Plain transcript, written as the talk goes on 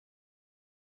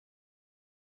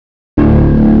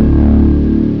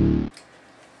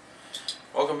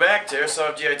to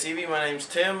Airsoft GI TV. My name's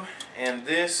Tim, and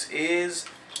this is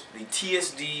the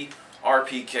TSD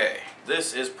RPK.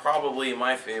 This is probably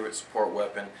my favorite support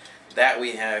weapon that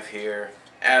we have here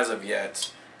as of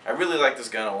yet. I really like this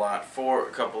gun a lot for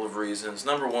a couple of reasons.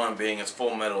 Number one being it's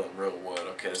full metal and real wood.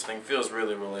 Okay, this thing feels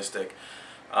really realistic.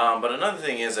 But another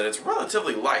thing is that it's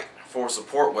relatively light for a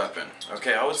support weapon.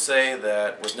 Okay, I would say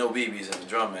that with no BBs in the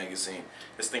drum magazine,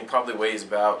 this thing probably weighs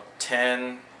about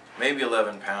 10, maybe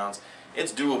 11 pounds.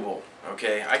 It's doable.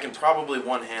 Okay, I can probably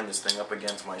one-hand this thing up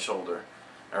against my shoulder,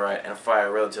 alright, and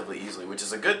fire relatively easily, which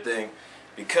is a good thing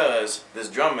because this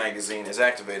drum magazine is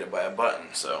activated by a button.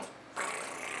 So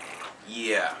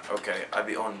yeah, okay, I'd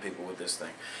be owning people with this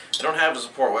thing. I don't have a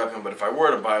support weapon, but if I were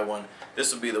to buy one,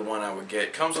 this would be the one I would get.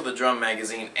 It comes with a drum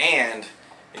magazine, and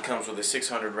it comes with a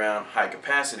 600 round high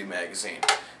capacity magazine.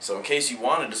 So in case you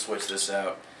wanted to switch this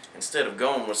out, instead of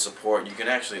going with support, you can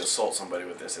actually assault somebody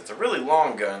with this. It's a really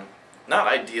long gun, not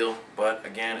ideal, but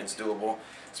again, it's doable,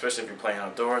 especially if you're playing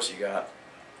outdoors. You got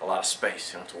a lot of space,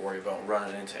 you don't have to worry about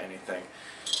running into anything.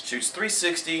 Shoots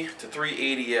 360 to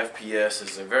 380 FPS.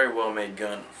 This is a very well made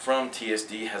gun from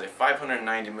TSD. Has a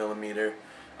 590mm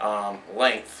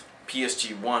length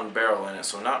PSG-1 barrel in it,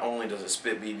 so not only does it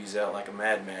spit BBs out like a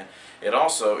madman, it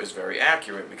also is very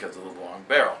accurate because of the long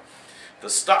barrel. The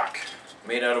stock,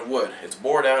 made out of wood, it's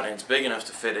bored out and it's big enough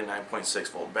to fit a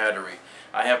 9.6 volt battery.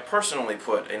 I have personally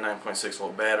put a 9.6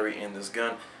 volt battery in this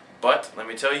gun, but let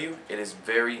me tell you, it is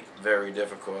very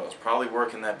difficult. I was probably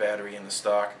working that battery in the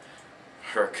stock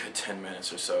for a good 10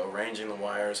 minutes or so, arranging the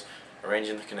wires,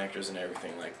 arranging the connectors and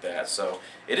everything like that. So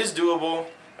it is doable.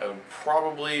 I would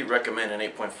probably recommend an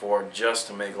 8.4 just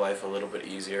to make life a little bit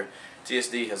easier.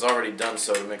 TSD has already done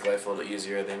so to make life a little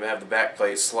easier. They have the back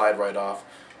plate slide right off.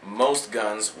 Most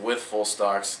guns with full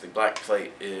stocks, the back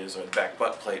plate is, or the back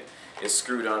butt plate is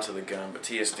screwed onto the gun, but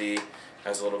TSD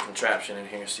has a little contraption in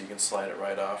here so you can slide it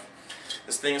right off.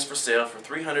 This thing is for sale for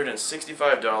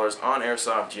 $365 on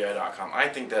AirsoftGI.com. I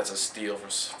think that's a steal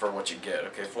for what you get.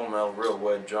 Okay, full metal, real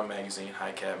wood, drum magazine,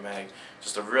 high cap mag,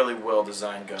 just a really well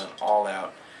designed gun all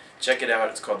out. Check it out.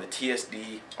 It's called the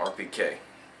TSD RPK.